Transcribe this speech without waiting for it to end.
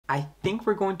I think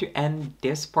we're going to end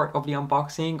this part of the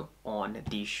unboxing on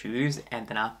these shoes, and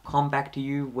then I'll come back to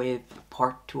you with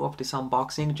part 2 of this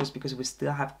unboxing, just because we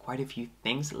still have quite a few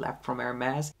things left from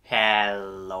Hermes.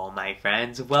 Hello my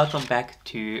friends, welcome back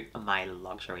to my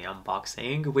luxury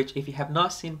unboxing, which if you have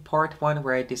not seen part 1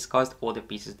 where I discussed all the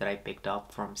pieces that I picked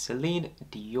up from Celine,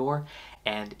 Dior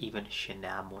and even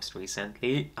Chanel most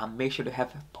recently, I'll make sure to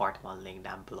have part 1 link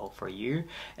down below for you.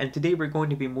 And today we're going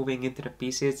to be moving into the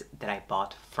pieces that I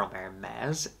bought from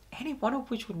Hermes, any one of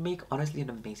which would make honestly an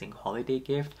amazing holiday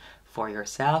gift for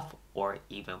yourself or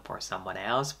even for someone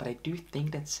else. But I do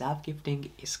think that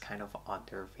self-gifting is kind of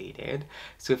underrated.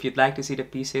 So if you'd like to see the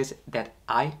pieces that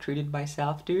I treated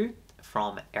myself to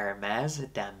from Hermes,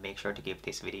 then make sure to give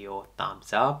this video a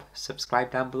thumbs up,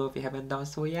 subscribe down below if you haven't done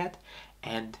so yet,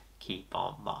 and keep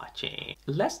on watching.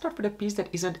 Let's start with a piece that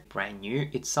isn't brand new.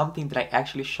 It's something that I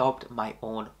actually shopped my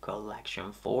own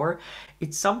collection for.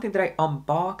 It's something that I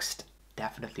unboxed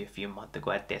definitely a few months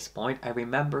ago at this point. I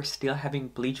remember still having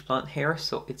bleach blonde hair,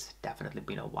 so it's definitely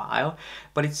been a while.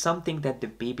 But it's something that the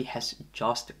baby has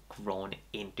just grown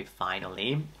into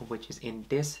finally, which is in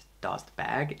this dust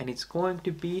bag, and it's going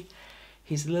to be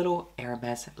his little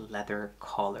Hermes leather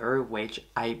collar, which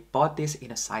I bought this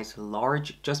in a size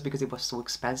large just because it was so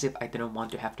expensive. I didn't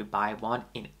want to have to buy one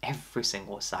in every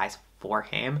single size for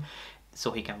him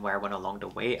so he can wear one along the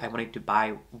way. I wanted to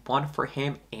buy one for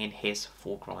him in his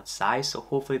full-grown size, so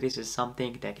hopefully this is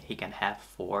something that he can have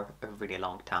for a really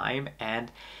long time.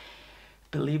 And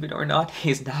believe it or not,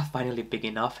 he's now finally big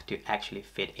enough to actually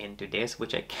fit into this,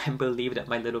 which I can't believe that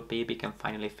my little baby can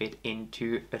finally fit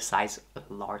into a size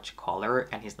large collar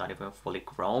and he's not even fully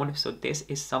grown. So this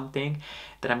is something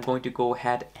that I'm going to go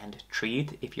ahead and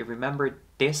treat. If you remember,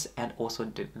 this and also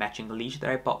the matching leash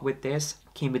that I bought with this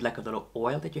came with like a little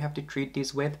oil that you have to treat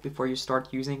these with before you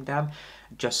start using them,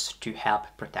 just to help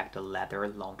protect the leather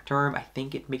long term. I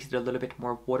think it makes it a little bit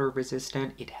more water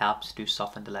resistant. It helps to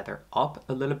soften the leather up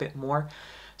a little bit more.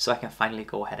 So I can finally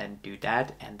go ahead and do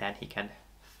that, and then he can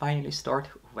finally start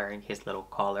wearing his little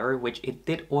collar, which it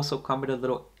did also come with a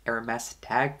little Hermes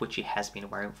tag, which he has been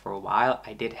wearing for a while.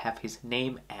 I did have his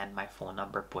name and my phone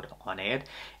number put on it,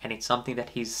 and it's something that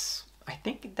I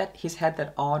think that he's had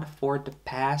that on for the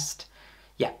past,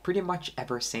 yeah, pretty much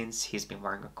ever since he's been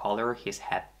wearing a collar, he's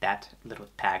had that little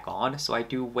tag on. So I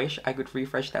do wish I could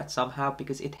refresh that somehow,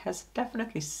 because it has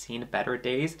definitely seen better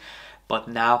days. But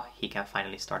now he can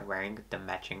finally start wearing the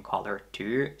matching collar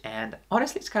too. And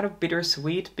honestly, it's kind of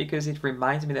bittersweet because it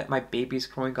reminds me that my baby is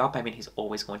growing up. I mean, he's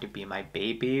always going to be my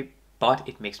baby, but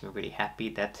it makes me really happy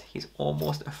that he's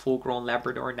almost a full-grown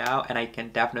Labrador now, and I can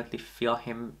definitely feel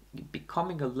him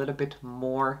becoming a little bit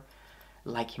more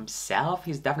like himself.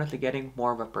 He's definitely getting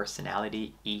more of a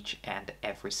personality each and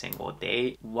every single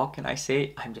day. What can I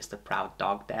say? I'm just a proud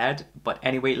dog dad. But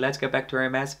anyway, let's get back to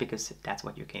Hermes, because that's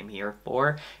what you came here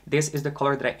for. This is the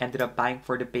color that I ended up buying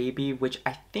for the baby, which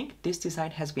I think this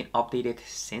design has been updated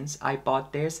since I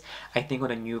bought this. I think on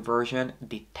a new version,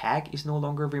 the tag is no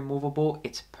longer removable.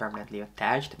 It's permanently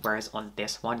attached, whereas on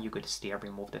this one, you could still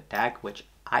remove the tag, which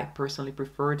I personally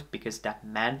preferred, because that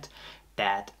meant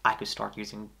that I could start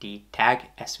using the tag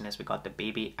as soon as we got the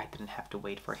baby. I didn't have to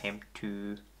wait for him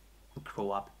to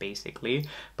grow up basically.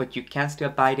 But you can still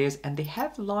buy this, and they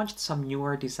have launched some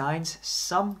newer designs,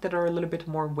 some that are a little bit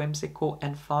more whimsical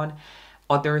and fun,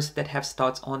 others that have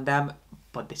studs on them,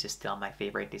 but this is still my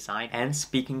favorite design. And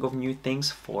speaking of new things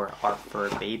for our fur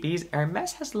babies,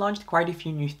 Hermes has launched quite a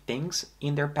few new things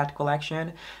in their pet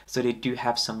collection. So they do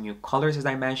have some new colors, as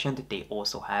I mentioned. They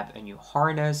also have a new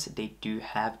harness. They do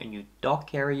have a new dog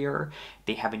carrier.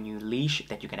 They have a new leash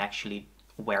that you can actually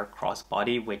wear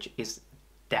crossbody, which is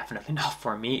definitely not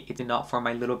for me. It's not for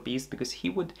my little beast, because he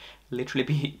would literally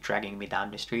be dragging me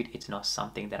down the street. It's not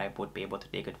something that I would be able to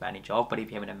take advantage of. But if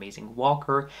you have an amazing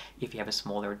walker, if you have a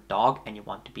smaller dog and you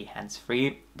want to be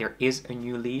hands-free, there is a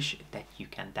new leash that you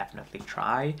can definitely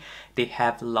try. They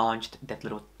have launched that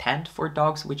little tent for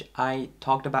dogs, which I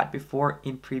talked about before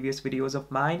in previous videos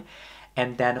of mine.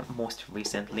 And then most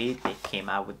recently they came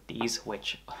out with these,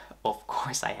 which of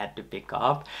course I had to pick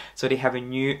up. So they have a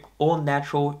new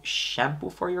all-natural shampoo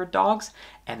for your dogs,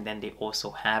 and then they also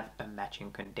have a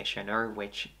matching conditioner,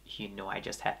 which you know I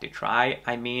just had to try.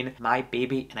 I mean, my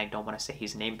baby, and I don't want to say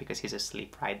his name because he's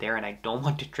asleep right there and I don't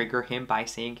want to trigger him by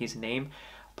saying his name,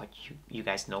 but you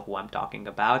guys know who I'm talking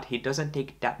about. He doesn't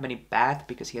take that many baths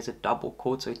because he has a double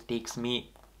coat, so it takes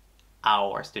me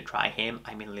hours to try him.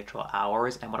 I mean literal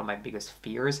hours. And one of my biggest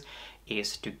fears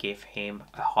is to give him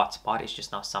a hot spot. It's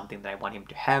just not something that I want him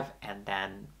to have, and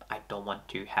then I don't want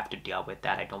to have to deal with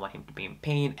that. I don't want him to be in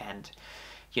pain, and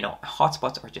you know, hot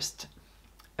spots are just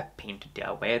a pain to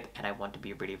deal with, and I want to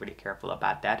be really, really careful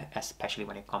about that, especially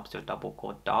when it comes to a double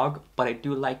coat dog. But I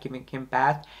do like giving him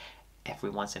bath every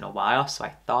once in a while, so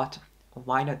I thought,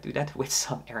 why not do that with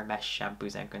some Hermes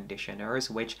shampoos and conditioners,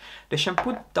 which the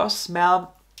shampoo does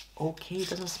smell okay. It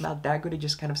doesn't smell that good. It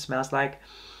just kind of smells like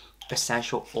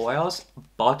essential oils,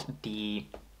 but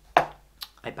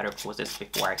I better close this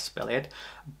before I spill it.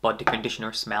 But the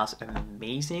conditioner smells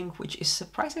amazing, which is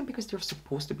surprising because they're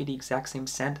supposed to be the exact same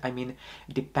scent. I mean,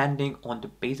 depending on the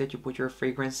base that you put your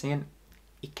fragrance in,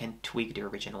 it can tweak the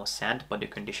original scent, but the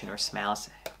conditioner smells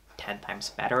 10 times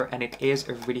better, and it is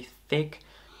a really thick,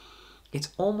 it's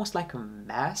almost like a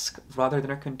mask rather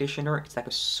than a conditioner. It's like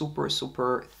a super,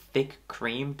 super thick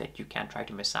cream that you can try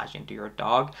to massage into your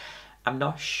dog. I'm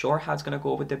not sure how it's gonna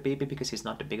go with the baby because he's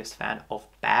not the biggest fan of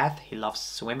bath. He loves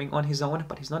swimming on his own,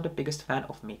 but he's not the biggest fan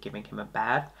of me giving him a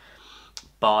bath.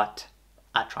 But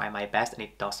I try my best, and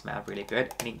it does smell really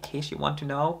good. And in case you want to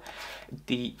know,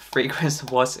 the fragrance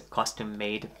was custom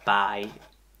made by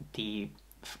the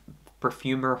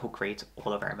perfumer who creates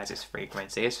all of Hermes'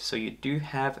 fragrances. So you do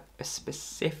have a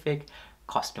specific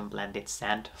custom blended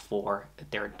scent for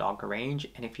their dog range.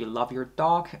 And if you love your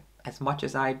dog as much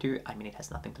as I do, I mean, it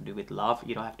has nothing to do with love.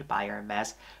 You don't have to buy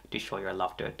Hermes to show your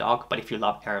love to a dog. But if you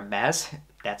love Hermes,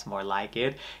 that's more like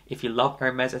it. If you love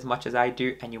Hermes as much as I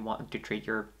do and you want to treat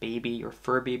your baby, your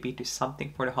fur baby, to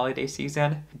something for the holiday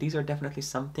season, these are definitely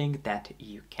something that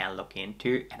you can look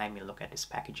into. And I mean, look at this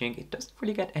packaging. It doesn't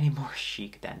really get any more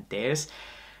chic than this.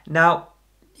 Now,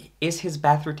 is his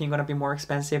bath routine going to be more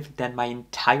expensive than my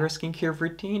entire skincare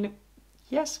routine?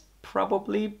 Yes,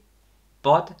 probably.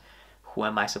 But who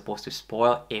am I supposed to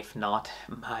spoil if not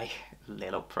my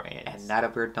little prince? And now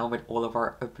that we're done with all of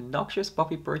our obnoxious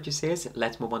puppy purchases,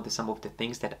 let's move on to some of the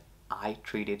things that I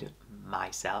treated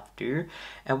myself to.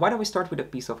 And why don't we start with a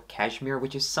piece of cashmere,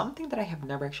 which is something that I have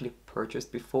never actually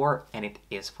purchased before, and it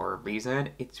is for a reason.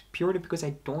 It's purely because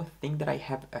I don't think that I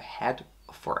have a head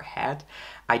for a hat.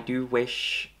 I do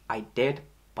wish I did,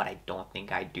 but I don't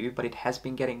think I do. But it has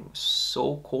been getting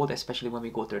so cold, especially when we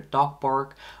go to the dog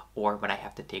park or when I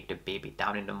have to take the baby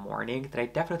down in the morning, that I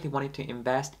definitely wanted to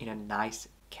invest in a nice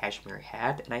cashmere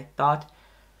hat. And I thought,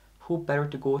 who better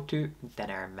to go to than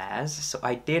Hermes? So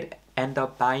I did end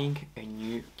up buying a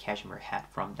new cashmere hat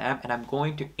from them, and I'm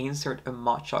going to insert a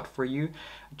mug shot for you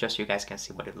just so you guys can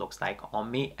see what it looks like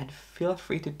on me, and feel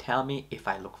free to tell me if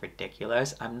I look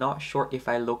ridiculous. I'm not sure if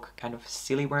I look kind of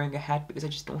silly wearing a hat because I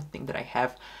just don't think that I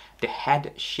have the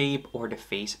head shape or the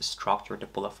face structure to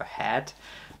pull off a hat,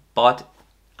 but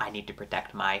I need to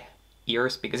protect my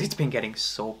ears because it's been getting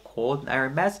so cold. Now,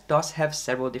 Hermes does have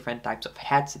several different types of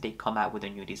hats. They come out with a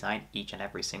new design each and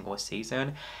every single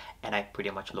season, and I pretty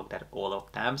much looked at all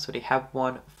of them. So they have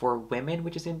one for women,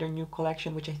 which is in their new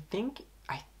collection, which I think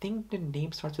the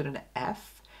name starts with an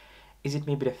F. Is it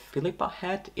maybe the Philippa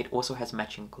hat? It also has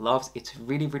matching gloves. It's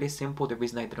really, really simple. The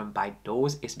reason I didn't buy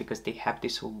those is because they have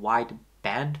this wide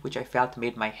band, which I felt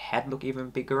made my head look even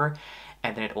bigger.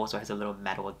 And then it also has a little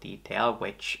metal detail,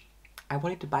 which I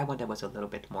wanted to buy one that was a little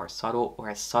bit more subtle, or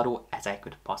as subtle as I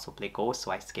could possibly go, so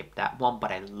I skipped that one.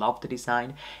 But I love the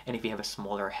design, and if you have a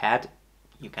smaller head,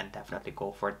 you can definitely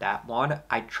go for that one.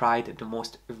 I tried the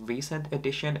most recent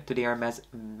addition to the Hermes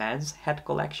men's head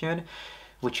collection,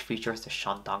 which features the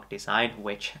Shandong design,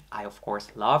 which I of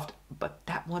course loved, but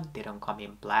that one didn't come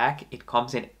in black. It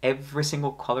comes in every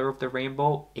single color of the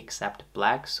rainbow except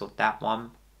black, so that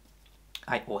one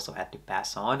I also had to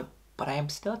pass on. But I am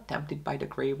still tempted by the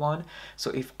gray one.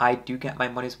 So if I do get my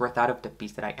money's worth out of the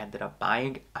piece that I ended up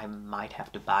buying, I might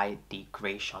have to buy the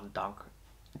gray Shandong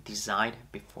design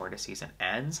before the season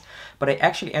ends. But I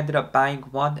actually ended up buying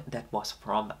one that was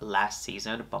from last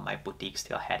season, but my boutique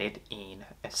still had it in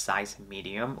a size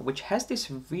medium, which has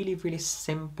this really, really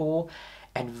simple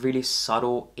and really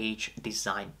subtle H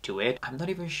design to it. I'm not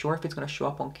even sure if it's gonna show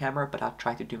up on camera, but I'll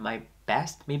try to do my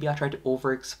best. Maybe I'll try to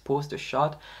overexpose the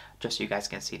shot just so you guys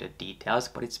can see the details,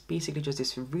 but it's basically just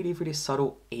this really, really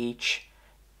subtle H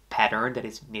pattern that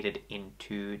is knitted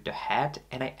into the hat.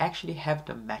 And I actually have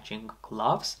the matching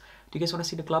gloves. Do you guys want to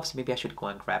see the gloves? Maybe I should go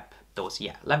and grab those.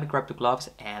 Yeah, let me grab the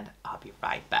gloves and I'll be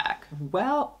right back.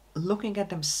 Well, looking at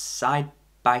them side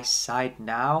by side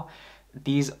now,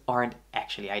 these aren't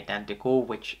actually identical,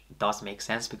 which does make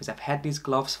sense because I've had these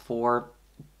gloves for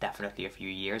definitely a few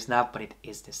years now, but it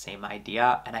is the same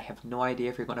idea. And I have no idea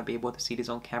if you're going to be able to see this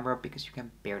on camera because you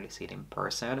can barely see it in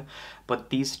person, but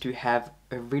these two have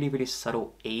a really, really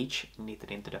subtle H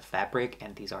knitted into the fabric,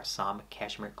 and these are some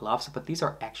cashmere gloves, but these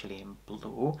are actually in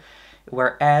blue,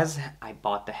 whereas I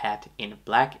bought the hat in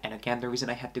black. And again, the reason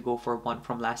I had to go for one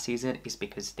from last season is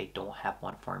because they don't have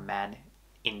one for men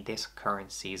in this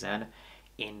current season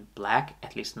in black,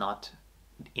 at least not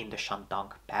in the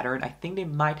Shandong pattern. I think they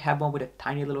might have one with a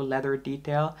tiny little leather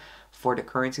detail for the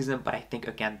current season, but I think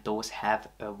again those have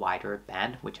a wider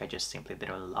band, which I just simply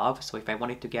didn't love. So if I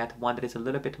wanted to get one that is a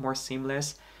little bit more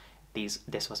seamless,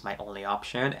 this was my only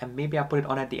option. And maybe I'll put it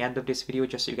on at the end of this video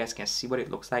just so you guys can see what it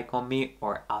looks like on me,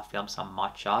 or I'll film some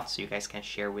mod shots so you guys can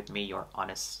share with me your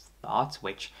honest thoughts,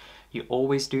 which you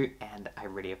always do, and I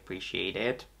really appreciate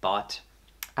it. But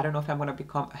I don't know if I'm gonna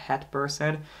become a hat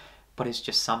person, but it's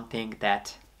just something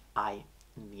that I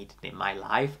needed in my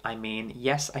life. I mean,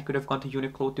 yes, I could have gone to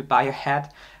Uniqlo to buy a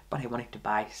hat, but I wanted to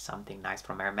buy something nice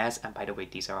from Hermes. And by the way,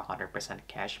 these are 100%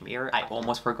 cashmere. I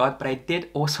almost forgot, but I did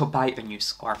also buy a new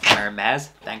scarf from Hermes.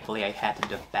 Thankfully, I had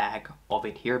the bag of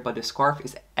it here, but the scarf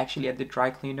is actually at the dry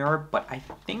cleaner, but I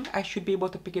think I should be able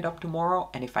to pick it up tomorrow.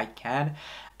 And if I can,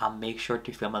 I'll make sure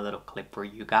to film a little clip for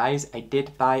you guys. I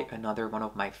did buy another one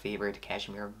of my favorite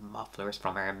cashmere mufflers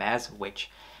from Hermes, which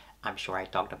I'm sure I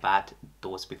talked about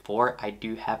those before. I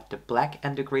do have the black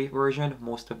and the gray version.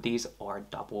 Most of these are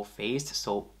double faced,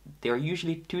 so they're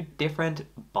usually two different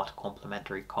but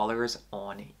complementary colors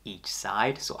on each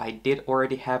side. So I did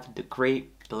already have the gray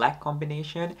black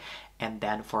combination, and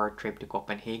then for a trip to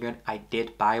Copenhagen I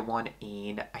did buy one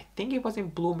in, I think it was in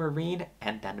blue marine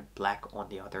and then black on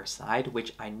the other side,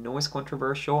 which I know is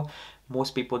controversial.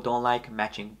 Most people don't like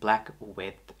matching black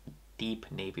with deep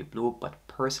navy blue, but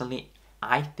personally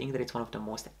I think that it's one of the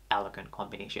most elegant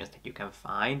combinations that you can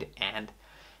find, and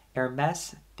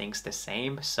Hermes thinks the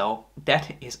same. So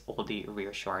that is all the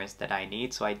reassurance that I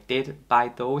need. So I did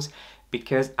buy those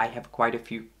because I have quite a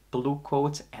few blue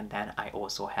coats, and then I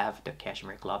also have the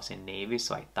cashmere gloves in navy.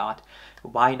 So I thought,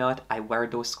 why not? I wear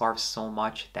those scarves so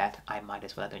much that I might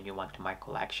as well add a new one to my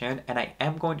collection. And I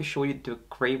am going to show you the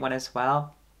gray one as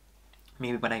well,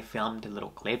 maybe when I film the little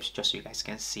clips, just so you guys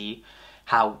can see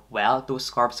how well those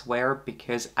scarves wear,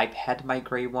 because I've had my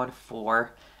gray one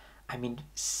for, I mean,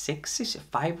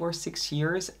 5 or 6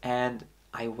 years, and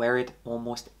I wear it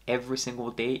almost every single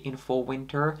day in fall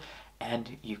winter,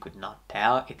 and you could not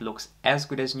tell. It looks as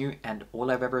good as new, and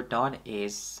all I've ever done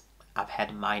is I've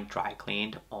had mine dry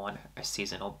cleaned on a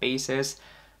seasonal basis.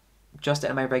 Just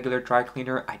at my regular dry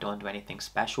cleaner, I don't do anything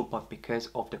special, but because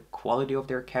of the quality of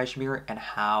their cashmere and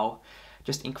how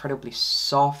just incredibly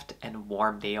soft and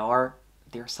warm they are,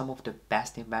 they're some of the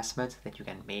best investments that you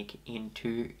can make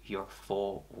into your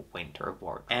fall winter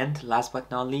wardrobe. And last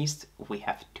but not least, we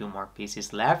have 2 more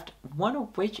pieces left, one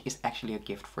of which is actually a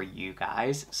gift for you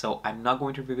guys. So I'm not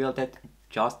going to reveal that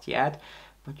just yet,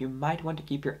 but you might want to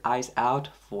keep your eyes out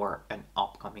for an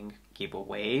upcoming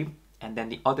giveaway. And then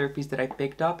the other piece that I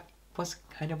picked up was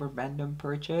kind of a random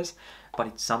purchase, but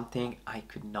it's something I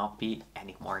could not be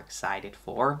any more excited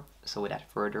for. So without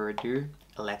further ado,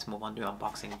 let's move on to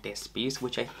unboxing this piece,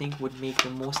 which I think would make the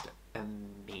most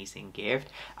amazing gift.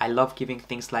 I love giving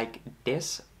things like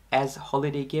this as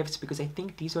holiday gifts because I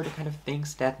think these are the kind of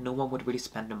things that no one would really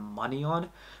spend the money on.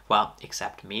 Well,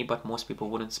 except me, but most people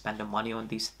wouldn't spend the money on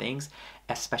these things,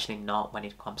 especially not when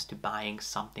it comes to buying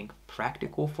something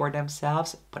practical for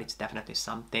themselves. But it's definitely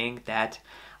something that,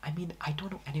 I mean, I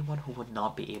don't know anyone who would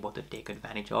not be able to take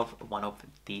advantage of one of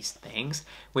these things,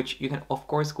 which you can of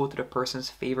course go to the person's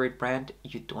favorite brand.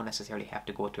 You don't necessarily have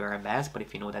to go to Hermes, but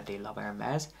if you know that they love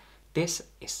Hermes, this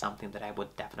is something that I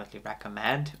would definitely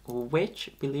recommend, which,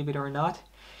 believe it or not,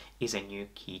 is a new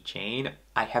keychain.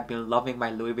 I have been loving my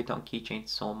Louis Vuitton keychain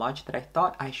so much that I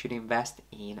thought I should invest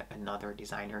in another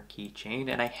designer keychain,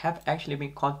 and I have actually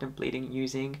been contemplating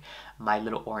using my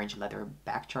little orange leather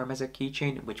back charm as a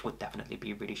keychain, which would definitely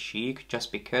be really chic, just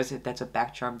because that's a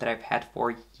back charm that I've had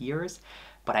for years,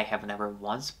 but I have never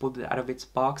once pulled it out of its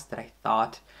box, that I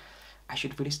thought I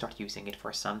should really start using it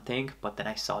for something. But then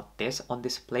I saw this on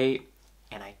display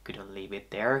and I couldn't leave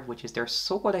it there, which is their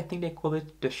so-called, I think they call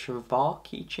it the cheval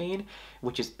keychain,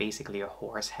 which is basically a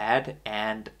horse head,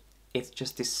 and it's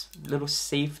just this little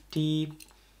safety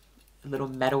little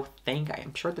metal thing.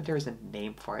 I'm sure that there is a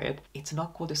name for it. It's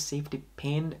not called a safety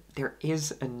pin. There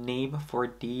is a name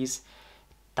for these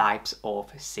types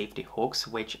of safety hooks,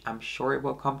 which I'm sure it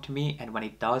will come to me, and when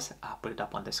it does, I'll put it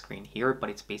up on the screen here. But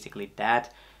it's basically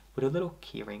that with a little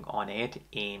keyring on it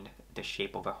in the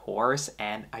shape of a horse,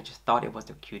 and I just thought it was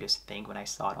the cutest thing when I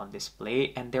saw it on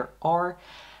display. And there are,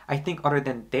 I think other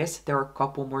than this, there are a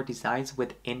couple more designs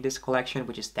within this collection,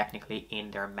 which is technically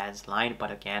in their men's line,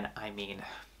 but again, I mean,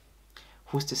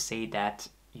 who's to say that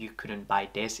you couldn't buy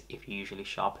this if you usually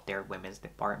shop their women's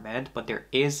department? But there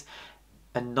is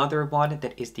another one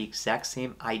that is the exact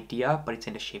same idea, but it's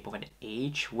in the shape of an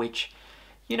H, which,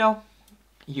 you know,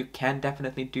 you can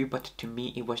definitely do, but to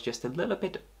me it was just a little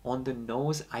bit on the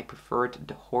nose. I preferred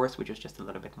the horse, which was just a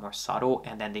little bit more subtle,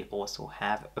 and then they also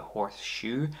have a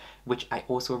horseshoe, which I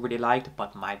also really liked,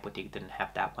 but my boutique didn't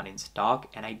have that one in stock,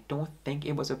 and I don't think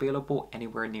it was available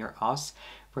anywhere near us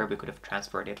where we could have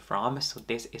transferred it from. So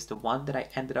this is the one that I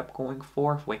ended up going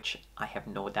for, which I have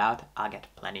no doubt I'll get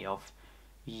plenty of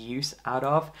use out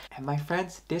of. And my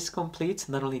friends, this completes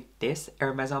not only this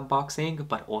Hermes unboxing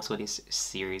but also this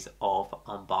series of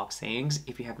unboxings.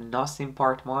 If you have not seen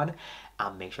part 1,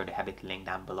 I'll make sure to have it linked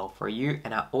down below for you,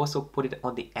 and I also put it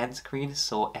on the end screen,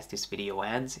 so as this video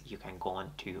ends you can go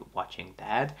on to watching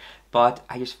that. But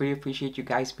I just really appreciate you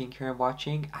guys being here and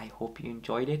watching. I hope you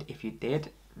enjoyed it. If you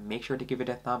did, make sure to give it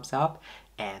a thumbs up,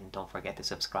 and don't forget to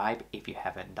subscribe if you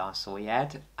haven't done so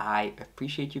yet. I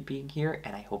appreciate you being here,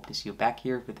 and I hope to see you back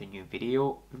here with a new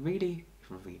video really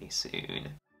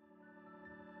soon.